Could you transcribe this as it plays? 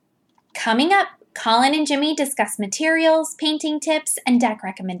Coming up, Colin and Jimmy discuss materials, painting tips, and deck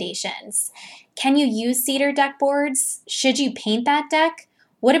recommendations. Can you use cedar deck boards? Should you paint that deck?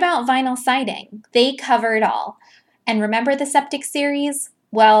 What about vinyl siding? They cover it all. And remember the septic series?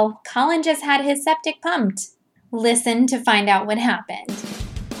 Well, Colin just had his septic pumped. Listen to find out what happened.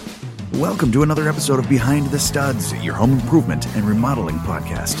 Welcome to another episode of Behind the Studs, your home improvement and remodeling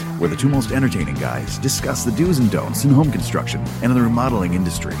podcast, where the two most entertaining guys discuss the do's and don'ts in home construction and in the remodeling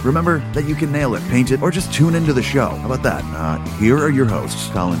industry. Remember that you can nail it, paint it, or just tune into the show. How about that? Here are your hosts,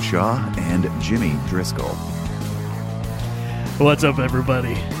 Colin Shaw and Jimmy Driscoll. What's up,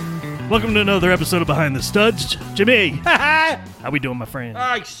 everybody? Welcome to another episode of Behind the Studs. Jimmy, how we doing, my friend?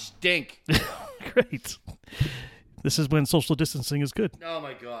 I stink. Great. This is when social distancing is good. Oh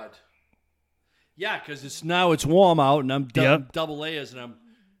my god. Yeah, because it's warm out and I'm double layers and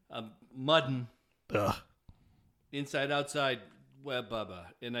I'm mudding. Ugh. Inside, outside, bubba.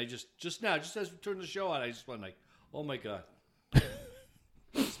 And I just as we turned the show on, I just went like, oh my god. I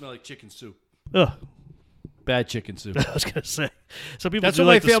smell like chicken soup. Ugh. Bad chicken soup. I was gonna say. Some people That's do what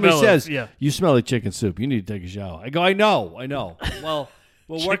like my family says. Yeah. You smell like chicken soup. You need to take a shower. I go, I know. Well,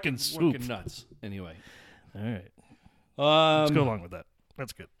 we're working nuts. Anyway. All right. Let's go along with that.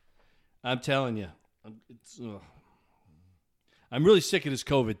 That's good. I'm telling you, I'm really sick of this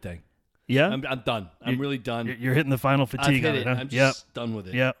COVID thing. Yeah? I'm done. I'm really done. You're hitting the final fatigue I've on hit it, it. huh? I'm just done with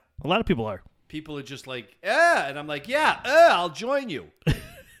it. Yeah. A lot of people are. People are just like, and I'm like, I'll join you.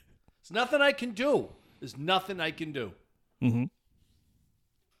 There's nothing I can do. Mm-hmm.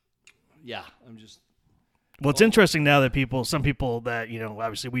 Yeah, I'm just. Well, it's interesting now that some people that,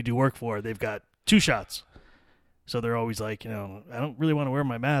 obviously we do work for, they've got 2 shots. So they're always like, I don't really want to wear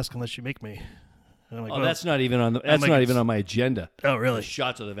my mask unless you make me. And I'm like, well, that's not even on my agenda. Oh, really? The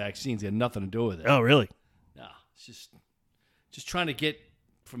shots of the vaccines had nothing to do with it. Oh, really? No, it's just trying to get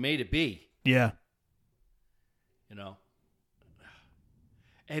from A to B. Yeah.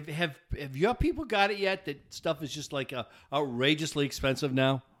 Have your people got it yet? That stuff is just like outrageously expensive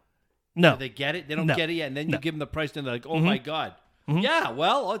now. No, do they get it. They don't get it yet, and then you give them the price, and they're like, "Oh my god." Mm-hmm. Yeah,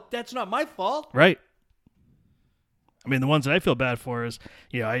 well, that's not my fault. Right. I mean, the ones that I feel bad for is,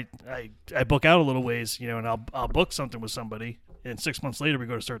 I book out a little ways, and I'll book something with somebody, and 6 months later we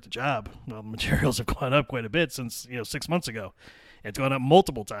go to start the job. Well, materials have gone up quite a bit since 6 months ago. It's gone up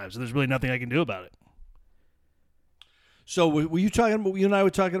multiple times, and there's really nothing I can do about it. So were you talking about? You and I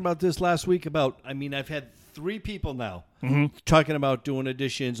were talking about this last week. I've had 3 people now talking about doing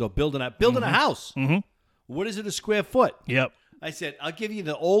additions or building a house. Mm-hmm. What is it a square foot? Yep. I said I'll give you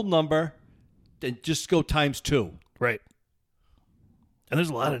the old number, then just go times 2. Right. And there's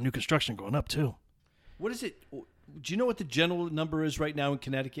a lot of new construction going up, too. What is it? Do you know what the general number is right now in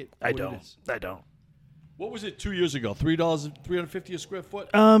Connecticut? I don't. What was it 2 years ago? $3.50 a square foot?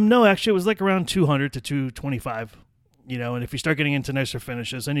 No, actually, it was like around $200 to $225. And if you start getting into nicer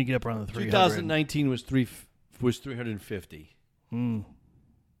finishes, then you get up around the $300. 2019 was $350.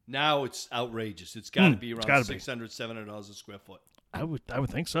 Now it's outrageous. It's got to be around $600, $700 a square foot. I would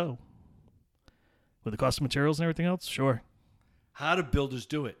think so. With the cost of materials and everything else, sure. How do builders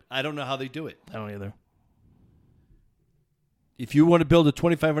do it? I don't know how they do it. I don't either. If you want to build a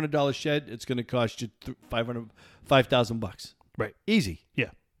 $2,500 shed, it's going to cost you $5,000. Right. Easy.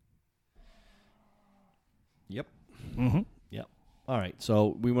 Yeah. Yep. Mm-hmm. Yep. All right.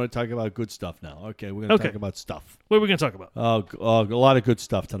 So we want to talk about good stuff now. Okay. We're going to talk about stuff. What are we going to talk about? A lot of good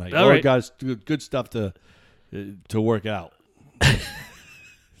stuff tonight. All right. Guys, good stuff to work out.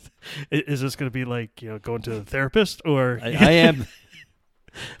 Is this going to be like, going to the therapist or? I am.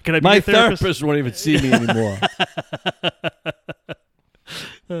 Can I be My your therapist won't even see me anymore.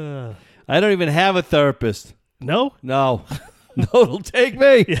 I don't even have a therapist. No? No, it'll take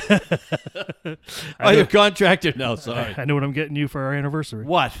me. You're contracted now. Sorry. I know what I'm getting you for our anniversary.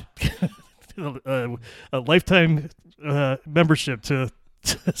 What? A lifetime membership to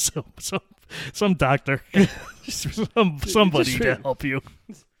some doctor, somebody to help you.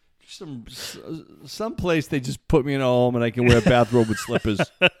 Some place they just put me in a home and I can wear a bathrobe with slippers.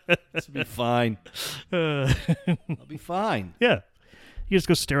 This will be fine. I'll be fine. Yeah, you just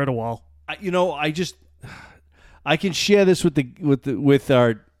go stare at a wall. I can share this with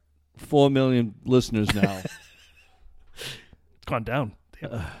our 4 million listeners now. It's gone down.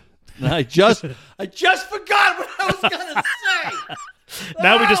 I just forgot what I was gonna say.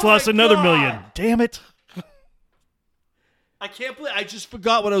 Now we just lost another million. Damn it. I can't believe I just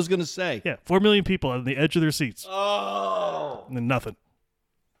forgot what I was going to say. Yeah, 4 million people on the edge of their seats. Oh. And then nothing.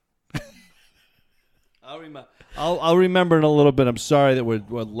 I'll remember in a little bit. I'm sorry that we're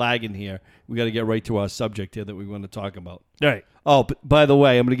lagging here. We got to get right to our subject here that we want to talk about. All right. Oh, but by the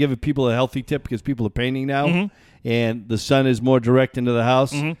way, I'm going to give people a healthy tip because people are painting now, and the sun is more direct into the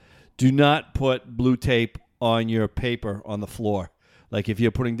house. Do not put blue tape on your paper on the floor. Like if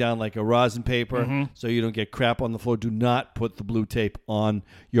you're putting down like a rosin paper so you don't get crap on the floor, do not put the blue tape on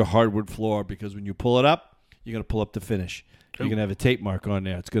your hardwood floor because when you pull it up, you're going to pull up the finish. You're going to have a tape mark on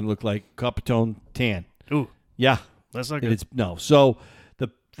there. It's going to look like copper tone tan. Ooh. Yeah. That's not good. So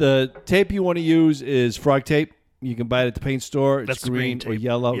the tape you want to use is frog tape. You can buy it at the paint store. It's That's green green or tape.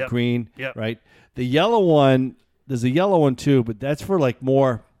 yellow, Yep. green, Yep. right? The yellow one, there's a yellow one too, but that's for like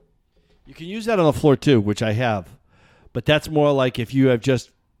more. You can use that on the floor too, which I have. But that's more like if you have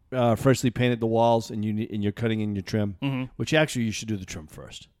just freshly painted the walls and you're cutting in your trim, which actually you should do the trim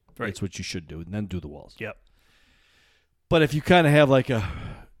first. Right. That's what you should do, and then do the walls. Yep. But if you kind of have like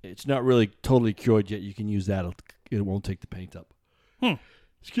it's not really totally cured yet, you can use that. It won't take the paint up.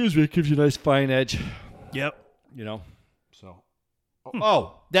 Excuse me, it gives you a nice fine edge. Yep. You know, so.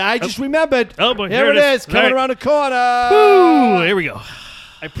 I just remembered. Oh, boy. Here it is, coming Right. around the corner. Ooh, here we go.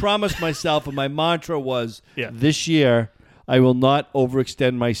 I promised myself, and my mantra was, Yeah. this year, I will not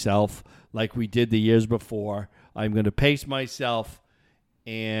overextend myself like we did the years before. I'm going to pace myself,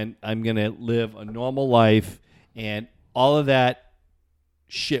 and I'm going to live a normal life, and all of that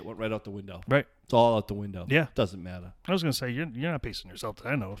shit went right out the window. Right. It's all out the window. Yeah. Doesn't matter. I was going to say, you're not pacing yourself that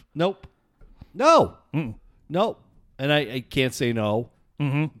I know of. Nope. No. Mm. Nope. And I can't say no.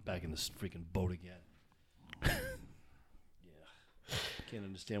 Mm-hmm. Back in this freaking boat again. Can't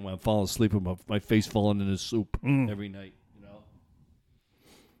understand why I'm falling asleep with my face falling in the soup every night, you know.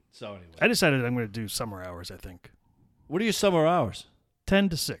 So anyway, I decided I'm going to do summer hours, I think. what are your summer hours? 10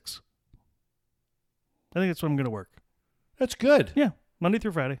 to 6. I think that's what I'm going to work. That's good. Yeah. Monday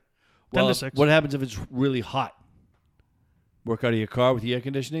through Friday. 10 to 6. What happens if it's really hot? Work out of your car with the air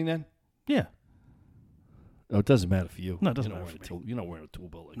conditioning then? Yeah. Oh, it doesn't matter for you. No, it doesn't You're not matter wearing for me. You're not wearing a tool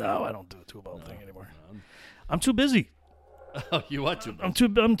belt like No, I don't do the tool belt thing anymore. I'm too busy. Oh, you are too. I'm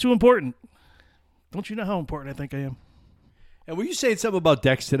too important. Don't you know how important I think I am? And were you saying something about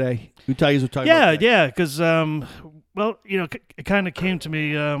decks today? You guys were talking about decks. Yeah, because well, you know, it kind of came to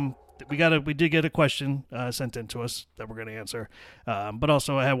me. We did get a question sent in to us that we're going to answer, but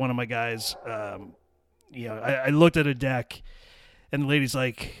also I had one of my guys. You know, I looked at a deck, and the lady's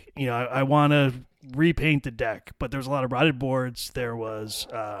like, you know, I want to repaint the deck, but there's a lot of rotted boards. There was,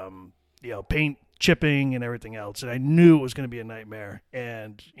 you know, paint chipping and everything else, and I knew it was going to be a nightmare.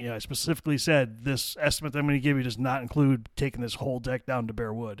 And you know, I specifically said this estimate that I'm going to give you does not include taking this whole deck down to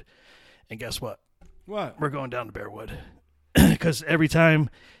bare wood. And guess what? What? We're going down to bare wood because every time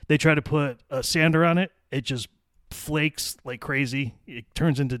they try to put a sander on it, it just flakes like crazy. It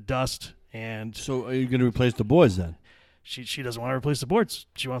turns into dust, and So are you going to replace the boards then? she doesn't want to replace the boards.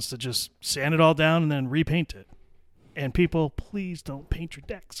 She wants to just sand it all down and then repaint it. And people, please don't paint your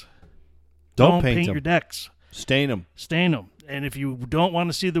decks. Don't paint your them. decks. Stain them. Stain them. And if you don't want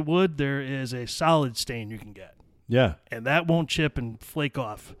to see the wood, there is a solid stain you can get. Yeah. And that won't chip and flake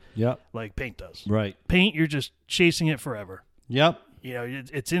off Yep. like paint does. Right. Paint, you're just chasing it forever. Yep. You know,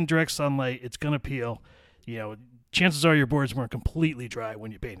 it's in direct sunlight. It's going to peel. You know, chances are your boards weren't completely dry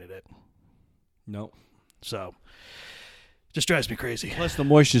when you painted it. No. So, just drives me crazy. Plus the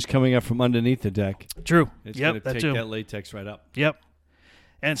moisture's coming up from underneath the deck. True. It's Yep, going to that take too. that latex right up. Yep.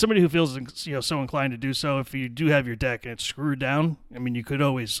 And somebody who feels, you know, so inclined to do so, if you do have your deck and it's screwed down, I mean, you could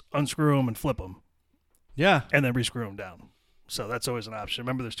always unscrew them and flip them Yeah. and then rescrew them down. So that's always an option.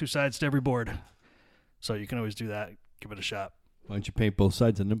 Remember, there's two sides to every board. So you can always do that. Give it a shot. Why don't you paint both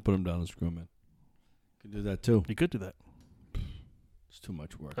sides and then put them down and screw them in? You can do that too. You could do that. It's too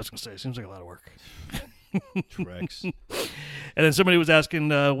much work. I was going to say, it seems like a lot of work. Trex. And then somebody was asking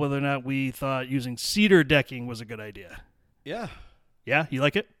whether or not we thought using cedar decking was a good idea. Yeah. Yeah? You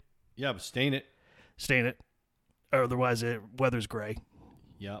like it? Yeah, but stain it. Stain it. Or otherwise, it weather's gray.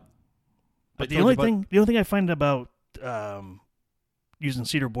 Yeah. But the only thing I find about using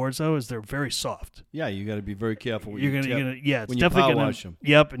cedar boards though is they're very soft. Yeah, you got to be very careful. With You're your gonna tip yeah, it's when you definitely power gonna wash them.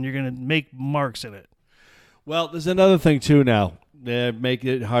 Yep, and you're gonna make marks in it. Well, there's another thing too now. Make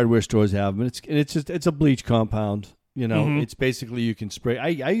it hardware stores have them. It's a bleach compound. You know, it's basically you can spray.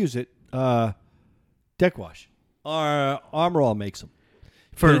 I use it. Deck wash. Or Armor All makes them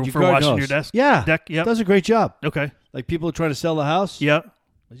For Your garden washing hose. your desk? Yeah, Deck, yep. does a great job. Okay. Like people are trying to sell the house. Yep.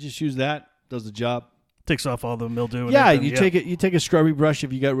 I just use that. Does the job. Takes off all the mildew. And Yeah, everything. you take a scrubby brush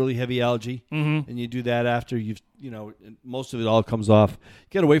if you got really heavy algae, and you do that after most of it all comes off.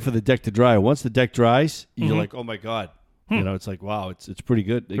 You got to wait for the deck to dry. Once the deck dries, you're like, oh my god, You know, it's like, wow, it's pretty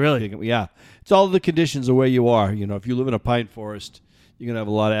good. Really? Yeah. It's all the conditions of where you are. You know, if you live in a pine forest, you're going to have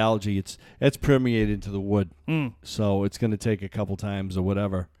a lot of algae. It's permeated into the wood. So it's going to take a couple times or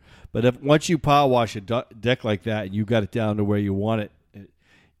whatever. But once you power wash a deck like that and you got it down to where you want it,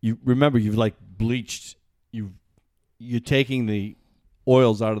 you remember you've like bleached. You're taking the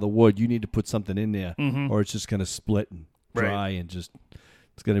oils out of the wood. You need to put something in there, or it's just going to split and dry and just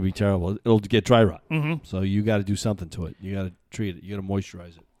it's going to be terrible. It'll get dry rot. So you got to do something to it. You got to treat it. You got to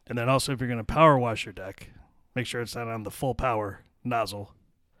moisturize it. And then also, if you're going to power wash your deck, make sure it's not on the full power nozzle,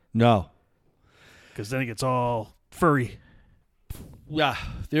 No. because then it gets all furry. Yeah,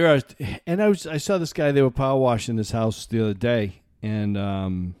 there are, and I saw this guy. They were power washing his house the other day, and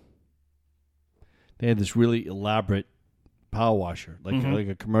they had this really elaborate power washer, like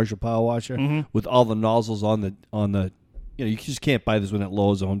a commercial power washer with all the nozzles on the. You know, you just can't buy this one at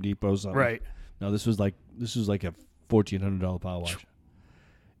Lowe's or Home Depot or something. Right. No, this was like a $1,400 power washer,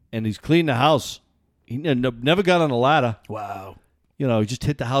 and he's cleaned the house. He never got on a ladder. Wow. You know, he just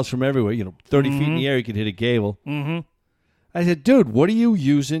hit the house from everywhere. You know, 30 feet in the air, he could hit a gable. I said, dude, what are you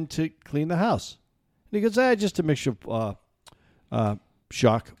using to clean the house? And he goes, just a mixture of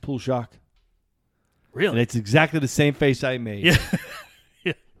pool shock. Really? And it's exactly the same face I made. Yeah.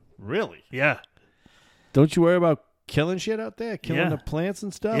 Yeah. Really? Yeah. Don't you worry about killing shit out there? Killing Yeah. the plants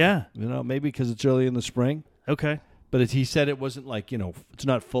and stuff? Yeah. You know, maybe because it's early in the spring. Okay. But he said it wasn't like, you know, it's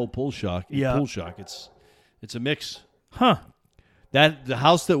not full pool shock. Yeah. Pool shock. It's a mix. Huh. That the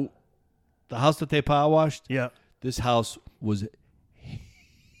house that they power washed, Yeah. this house was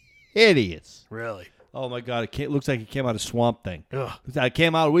hideous. Really? Oh my God! It looks like it came out of Swamp Thing. Ugh. I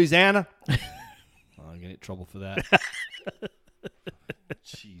came out of Louisiana. I'm gonna get in trouble for that.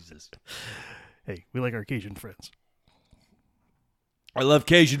 Jesus. Hey, we like our Cajun friends. I love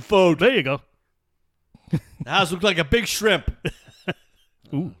Cajun food. There you go. The house looked like a big shrimp.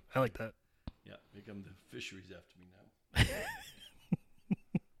 Ooh, I like that. Yeah, here come the fisheries after me now.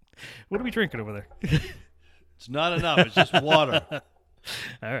 What are we drinking over there? It's not enough. It's just water. All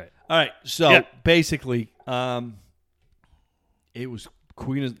right. All right. So Yeah. basically, it was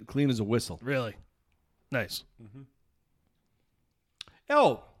clean as a whistle. Really? Nice.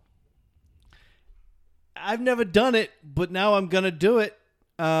 Oh, I've never done it, but now I'm gonna do it.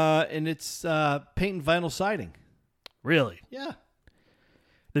 And it's paint and vinyl siding. Really? Yeah.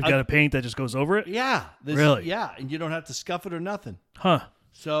 They've got a paint that just goes over it? Yeah. Really? Yeah, and you don't have to scuff it or nothing. Huh.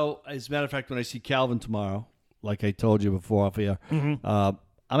 So, as a matter of fact, when I see Calvin tomorrow, like I told you before off here, I'm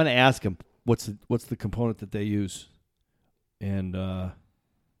going to ask him what's the component that they use, and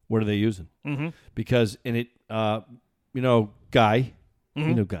what are they using? Because in it, Guy, you know Guy,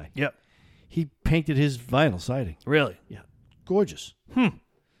 Yep. he painted his vinyl siding. Really? Yeah, gorgeous.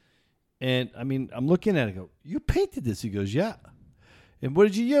 And I mean, I'm looking at it. I go, you painted this? He goes, yeah. And what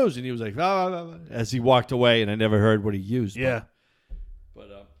did you use? And he was like, as he walked away, and I never heard what he used. Yeah.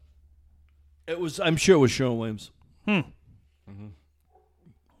 But it was. I'm sure it was Sherwin-Williams. And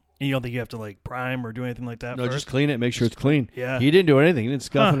you don't think you have to like prime or do anything like that? No, first? just clean it. Make sure it's clean. Yeah. He didn't do anything. He didn't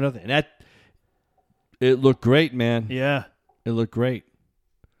scuff it or nothing. And it looked great, man. Yeah. It looked great.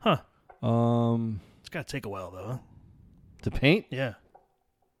 Huh. It's It's got to take a while though. Huh? to paint. Yeah.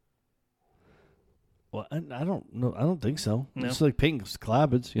 Well, I don't know. I don't think so. No. It's like painting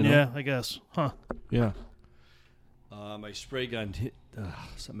clapboards, you know. Yeah, I guess. Huh. Yeah. My spray gun hit.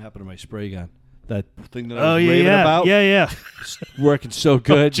 Something happened to my spray gun. That thing that I was raving about. Yeah. It's working so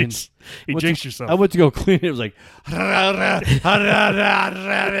good. You and jinxed yourself. I went to go clean it. It was like,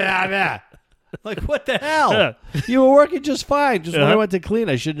 like what the hell? Yeah. You were working just fine. Just when I Uh-huh. went to clean,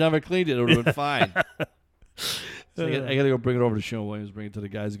 I should never cleaned it. It would have been fine. So I got to go bring it over to Sean Williams, bring it to the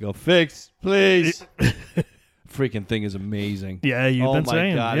guys and go, fix, please. Freaking thing is amazing. Yeah, you've been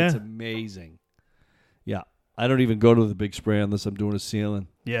saying. Oh, my God, yeah. it's amazing. Yeah. I don't even go to the big spray unless I'm doing a ceiling.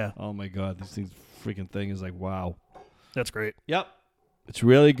 Yeah, Oh, my God. This freaking thing is like, wow. that's great. Yep. It's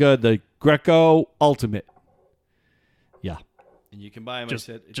really good. The Greco Ultimate. Yeah. And you can buy them.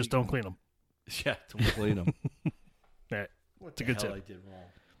 Just don't clean them. Yeah, don't clean them. All right. What a good tip. I did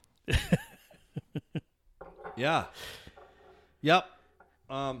wrong. Yeah. Yep.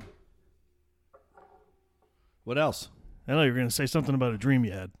 What else? I know you were going to say something about a dream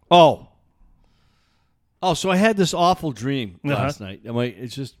you had. Oh. Oh, so I had this awful dream last night.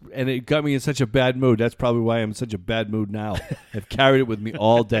 And it got me in such a bad mood. That's probably why I'm in such a bad mood now. I've carried it with me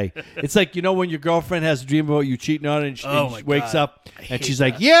all day. It's like, when your girlfriend has a dream about you cheating on her and she wakes up and she's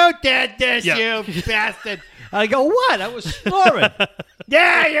like, "You did this, you bastard." I go, "What? I was snoring."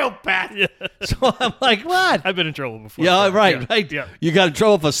 "Yeah, you bastard." Yeah. So I'm like, "What?" I've been in trouble before. Yeah, right. Yeah. You got in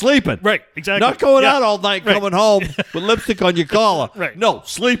trouble for sleeping. Right, exactly. Not going out all night, coming home with lipstick on your collar. Right. No,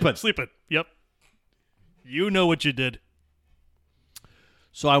 sleeping. Sleeping. Yep. You know what you did.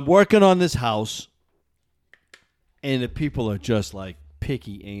 So I'm working on this house, and the people are just like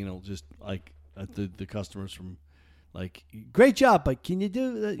picky anal, just like the customers from like, "Great job, but can you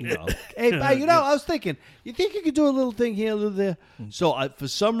do that?" Hey, I was thinking, you think you could do a little thing here, a little there? So for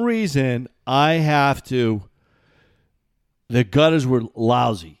some reason, I have to. The gutters were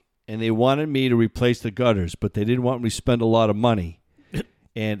lousy, and they wanted me to replace the gutters, but they didn't want me to spend a lot of money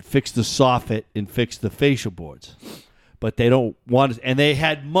and fix the soffit and fix the facial boards. But they don't want to, and they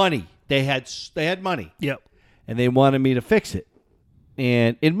had money. They had money. Yep. And they wanted me to fix it.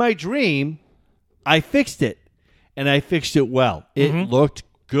 And in my dream, I fixed it. And I fixed it well. It looked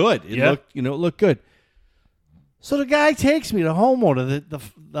good. It looked good. So the guy takes me, the homeowner,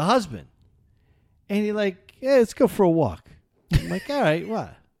 the husband. And he's like, "Yeah, let's go for a walk." I'm like, "All right,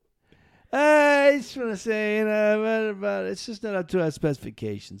 what?" "I just want to say, but it's just not up to our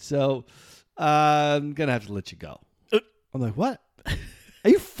specifications. So I'm going to have to let you go." I'm like, "What? Are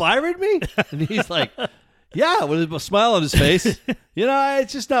you firing me?" And he's like, "Yeah," with a smile on his face.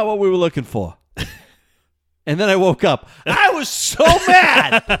 "It's just not what we were looking for." And then I woke up. I was so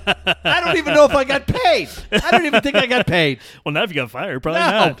mad. I don't even know if I got paid. I don't even think I got paid. Well, now if you got fired, probably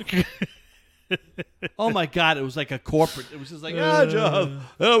not. Oh, my God. It was like a corporate. It was just like, Joe.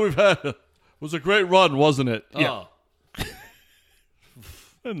 It was a great run, wasn't it? Yeah. Oh.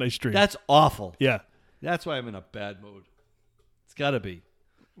 A nice dream. That's awful. Yeah. That's why I'm in a bad mood. It's got to be.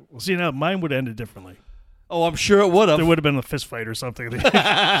 Well, see, now mine would have ended differently. Oh, I'm sure it would have. There would have been a fist fight or something.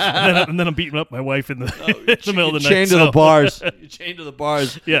 and then I'm beating up my wife in the middle of the night. Chained to the bars. You're chained to the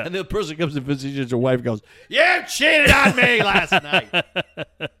bars. Yeah. And the person comes and visits your wife, goes, "You cheated on me last night."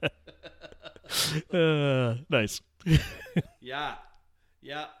 Nice. Yeah.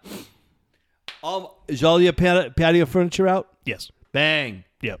 Is all your patio furniture out? Yes. Bang.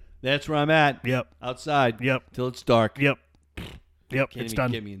 Yep. That's where I'm at. Yep. Outside. Yep. Till it's dark. Yep. Can't It's even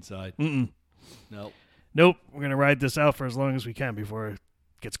done. get me inside. Nope. Nope. We're going to ride this out for as long as we can before it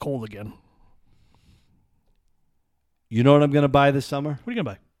gets cold again. You know what I'm going to buy this summer? What are you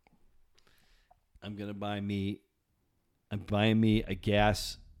going to buy? I'm buying me a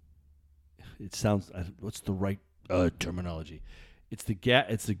gas. It sounds. What's the right terminology? It's the gas.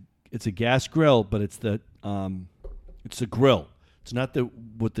 It's a gas grill, but it's the grill. It's not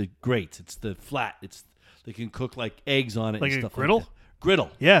with the grates. It's the flat. They can cook like eggs on it. Like and a stuff griddle? Like that.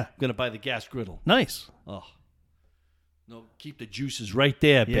 Griddle. Yeah. I'm gonna buy the gas griddle. Nice. Oh. No, keep the juices right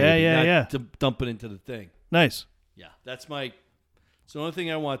there, baby. Yeah. Dump it into the thing. Nice. Yeah, it's the only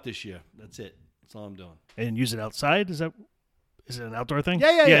thing I want this year. That's it. That's all I'm doing. And use it outside? Is it an outdoor thing?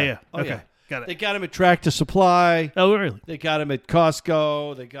 Yeah. Oh, Okay. yeah. Got it. They got them at Tractor Supply. Oh, really? They got them at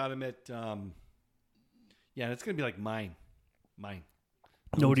Costco. They got them at it's gonna be like mine.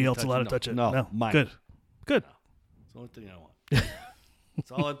 Nobody else allowed to touch it. No, mine. Good. It's the only thing I want. That's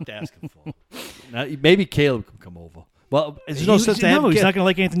all I'm asking for. Now, maybe Caleb can come over. Well, there's no sense to have he's not going to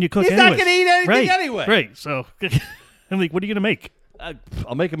like anything you cook He's anyways. not going to eat anything anyway. Right. So, I'm like, what are you going to make?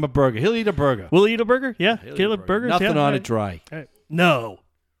 I'll make him a burger. He'll eat a burger. Will he eat a burger? Yeah. He'll eat a Caleb, burgers? Nothing yeah, on right. it dry. Right. No.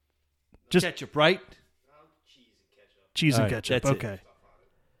 Just ketchup, right? Cheese and All right, ketchup. that's Okay.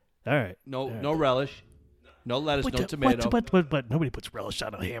 All right. No relish. No lettuce, no tomato. But nobody puts relish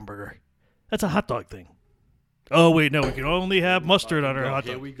on a hamburger. That's a hot dog thing. Oh, wait, no. We can only have mustard on our hot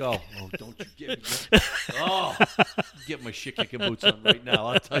dog. Here we go. Oh, don't you get me. Oh, get my shit kicking boots on right now.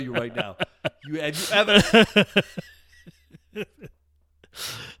 I'll tell you right now.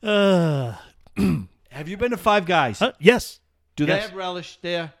 Have you been to Five Guys? Yes. Do they Yes. have relish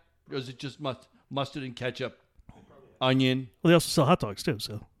there? Or is it just mustard and ketchup? Onion? Well, they also sell hot dogs, too,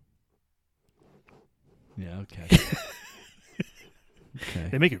 so. Yeah, okay.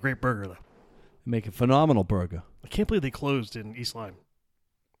 They make a great burger, though. Make a phenomenal burger. I can't believe they closed in East Lyme.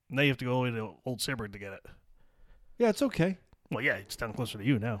 Now you have to go all the way to Old Saybrook to get it. Yeah, it's okay. Well, yeah, it's down closer to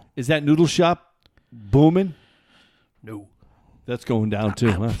you now. Is that noodle shop booming? No. That's going down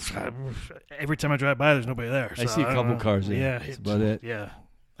too, huh? Every time I drive by, there's nobody there. I so see a don't couple know. cars there. Yeah, That's about it. Yeah.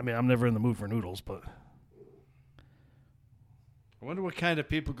 I mean, I'm never in the mood for noodles, but I wonder what kind of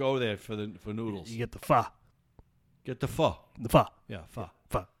people go there for noodles. you get the pho. Get the pho. The pho. Yeah, pho.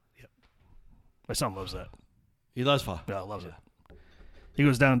 Pho. Yeah. My son loves that. He loves pho. Yeah, loves it. He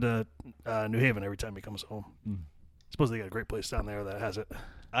goes down to New Haven every time he comes home. Suppose they got a great place down there that has it.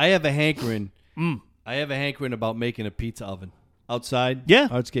 I have a hankering. I have a hankering about making a pizza oven outside. Yeah.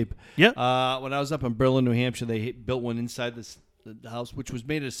 Hardscape. Yeah. When I was up in Berlin, New Hampshire, they built one inside the house, which was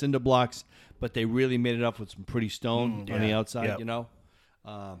made of cinder blocks, but they really made it up with some pretty stone on the outside. Yep. You know,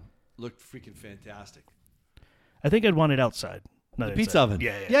 looked freaking fantastic. I think I'd want it outside. Not The inside. pizza oven.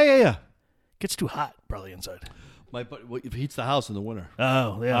 Yeah. Gets too hot probably inside. It heats the house in the winter.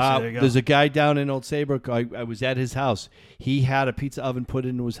 Oh, yeah. So there you go. There's a guy down in Old Saybrook. I was at his house. He had a pizza oven put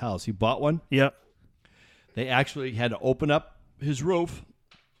into his house. He bought one. Yep. They actually had to open up his roof.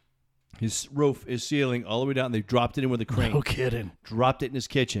 His ceiling, all the way down. They dropped it in with a crane. No kidding. Dropped it in his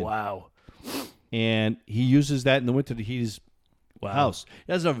kitchen. Wow. And he uses that in the winter to heat his house.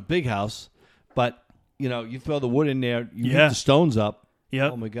 He doesn't have a big house, but, you throw the wood in there. You heat the stones up.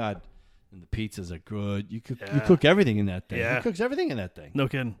 Yep. Oh, my God. And the pizzas are good. You cook everything in that thing. Yeah. He cooks everything in that thing. No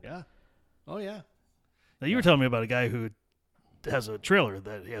kidding. Yeah. Oh, yeah. Now, you were telling me about a guy who has a trailer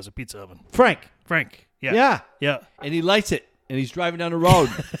that he has a pizza oven. Frank. Yeah. Yeah. And he lights it, and he's driving down the road.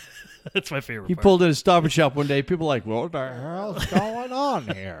 That's my favorite He part. pulled in a Stop and Shop one day. People were like, what the hell's going on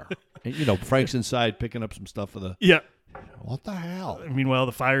here? And, Frank's inside picking up some stuff for the... Yeah. What the hell? Meanwhile,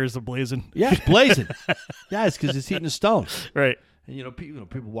 the fires are blazing. Yeah, it's blazing. Yeah, it's because it's heating the stone. Right. And,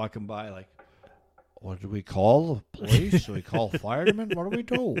 people walking by like, what do we call the police? Do we call firemen? What do we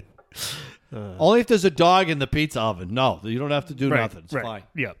do? Only if there's a dog in the pizza oven. No, you don't have to do nothing. It's fine.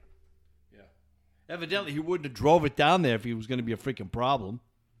 Yeah. Evidently, he wouldn't have drove it down there if he was going to be a freaking problem.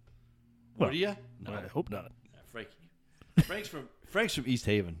 Well, Would you? No. I hope not. Frank's from East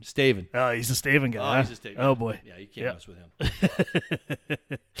Haven. Staven. Oh, he's a Staven guy. Oh, huh? he's a Staven. Oh, boy. Yeah, you can't mess with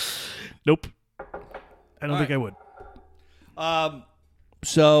him. Nope. I don't think I would.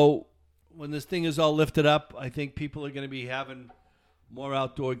 So when this thing is all lifted up, I think people are going to be having more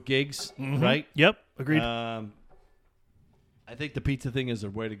outdoor gigs, right? Yep. Agreed. I think the pizza thing is the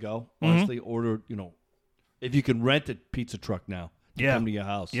way to go. Honestly, order, if you can rent a pizza truck now to come to your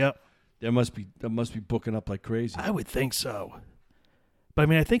house. Yep. There must be booking up like crazy. I would think so. But,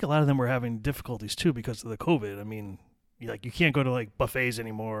 I think a lot of them were having difficulties, too, because of the COVID. You can't go to, buffets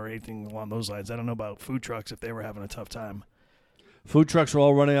anymore or anything along those lines. I don't know about food trucks if they were having a tough time. Food trucks are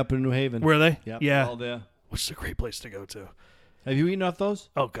all running up in New Haven. Were they? Yep, Yeah. all there. Which is a great place to go to. Have you eaten off those?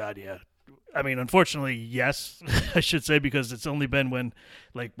 Oh, God, yeah. Unfortunately, yes, I should say, because it's only been when,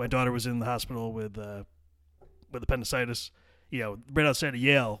 my daughter was in the hospital with appendicitis. Right outside of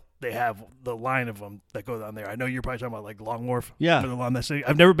Yale, they have the line of them that go down there. I know you're probably talking about, Long Wharf. Yeah. For the line that's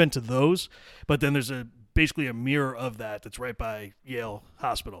I've never been to those, but then there's basically a mirror of that's right by Yale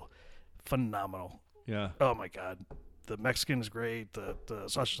Hospital. Phenomenal. Yeah. Oh, my God. The Mexican is great. The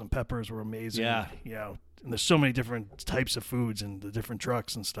sausages and peppers were amazing. Yeah. And there's so many different types of foods and the different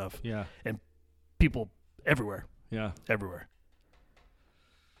trucks and stuff. Yeah. And people everywhere. Yeah. Everywhere.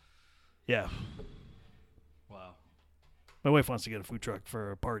 Yeah. Wow. My wife wants to get a food truck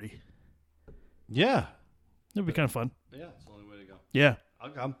for a party. Yeah. It'd be kind of fun. Yeah, it's the only way to go. Yeah. I'll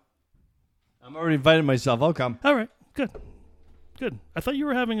come. I'm already invited myself. I'll come. All right. Good. I thought you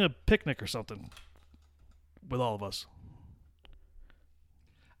were having a picnic or something with all of us.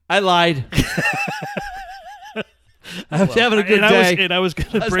 I lied. I was having a good day. I was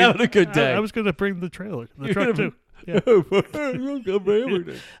going to bring. having a good day. I was going to bring the trailer, the truck too. Yeah.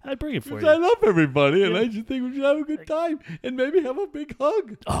 I'd bring it for I you. love everybody, and I just think we should have a good time and maybe have a big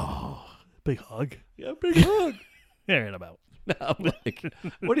hug. Oh, big hug. Yeah, big hug. There ain't about. I'm like,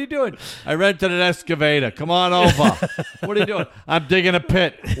 what are you doing? I rented an excavator. Come on over. What are you doing? I'm digging a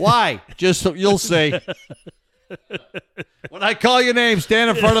pit. Why? Just so you'll see. When I call your name, stand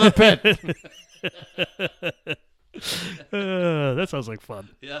in front of the pit. That sounds like fun.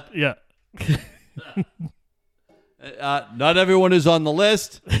 Yeah. Yeah. Not everyone is on the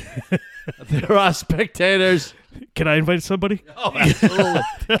list. There are spectators. Can I invite somebody? Oh, absolutely.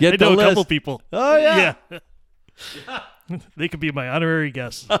 Get I the know a list. couple people. Oh, yeah. They could be my honourary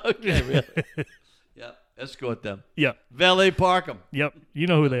guests. Okay. Really. Yeah. Escort them. Yep. Valet park them. Yep. You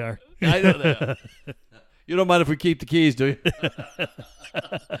know who they are. I know they are. You don't mind if we keep the keys, do you?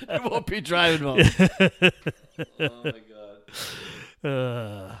 You won't be driving home. Oh, my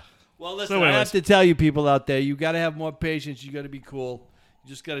God. Well, listen, So I anyways. have to tell you people out there, you got to have more patience. You got to be cool. You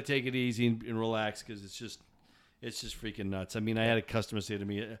just got to take it easy and relax because it's just freaking nuts. I had a customer say to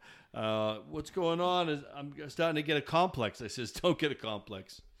me, what's going on is I'm starting to get a complex. I says, don't get a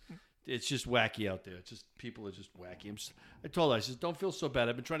complex. It's just wacky out there. It's just people are just wacky. I told her, I says, don't feel so bad.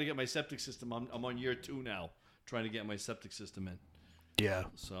 I've been trying to get my septic system. I'm on year 2 now, trying to get my septic system in. Yeah.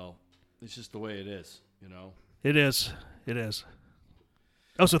 So It's just the way it is, you know. It is. It is.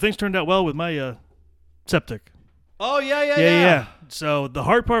 Oh, so things turned out well with my septic. Oh, yeah. So the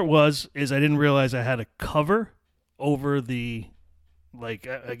hard part is I didn't realize I had a cover over the, like,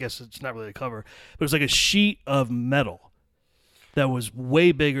 I guess it's not really a cover, but it was like a sheet of metal that was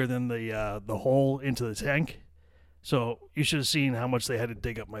way bigger than the hole into the tank. So you should have seen how much they had to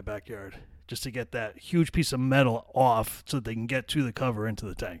dig up my backyard just to get that huge piece of metal off so that they can get to the cover into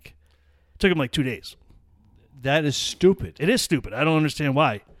the tank. It took them like 2 days. That is stupid. It is stupid. I don't understand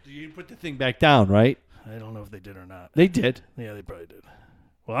why. You put the thing back down, right? I don't know if they did or not. They did. Yeah, they probably did.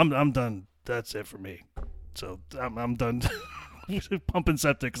 Well, I'm done. That's it for me. So I'm done pumping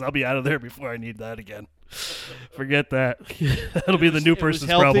septic because I'll be out of there before I need that again. Forget that. That'll be the new person's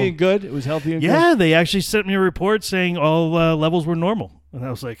problem. problem. And good. It was healthy and good. Yeah, they actually sent me a report saying all levels were normal, and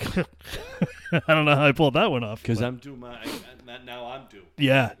I was like, I don't know how I pulled that one off. Because I'm due now I'm due.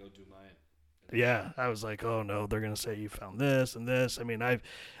 Yeah. Go do mine. Yeah, I was like, oh no, they're gonna say you found this and this. I mean, I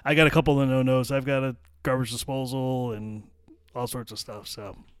got a couple of no-nos. I've got a garbage disposal and all sorts of stuff.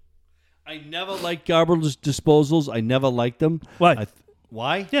 So I never liked garbage disposals. I never liked them. Why?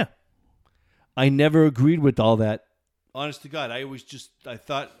 Why? Yeah. I never agreed with all that. Honest to God, I always I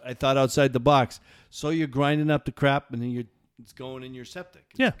thought outside the box. So you're grinding up the crap and then it's going in your septic.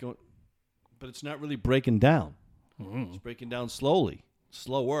 But it's not really breaking down. It's breaking down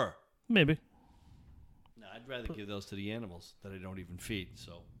slower. Maybe. No, I'd rather give those to the animals that I don't even feed.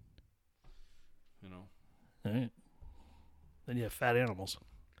 So, you know. All right. Then you have fat animals.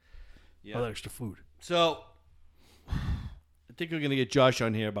 Yeah. All that extra food. So, I think we're going to get Josh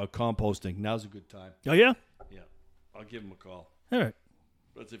on here about composting. Now's a good time. Oh, yeah? Yeah. I'll give him a call. All right.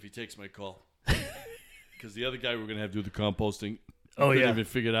 That's if he takes my call. Because the other guy we're going to have do the composting couldn't even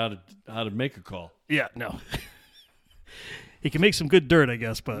figured out how to make a call. Yeah, no. He can make some good dirt, I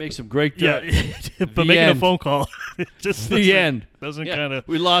guess, but Make some great dirt. Yeah, but making a phone call just The end. doesn't Yeah, kind of.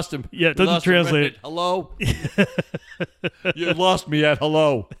 we lost him. Yeah, it We doesn't lost him translate. at hello. You lost me at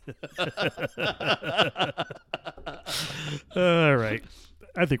hello. All right,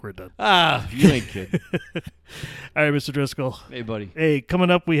 I think we're done. You ain't kidding. All right, Mr. Driscoll. Hey, buddy. Hey,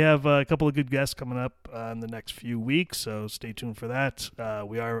 coming up, we have a couple of good guests coming up in the next few weeks, so stay tuned for that.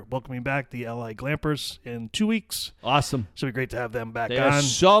 We are welcoming back the LI Glampers in 2 weeks. Awesome. So it'd be great to have them back They on. are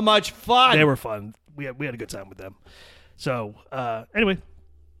so much fun. They were fun. We had a good time with them. So anyway,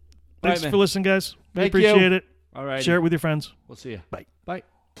 thanks man. for listening, guys. We Thank you. appreciate it. All right. Share it with your friends. We'll see you. Bye. Bye.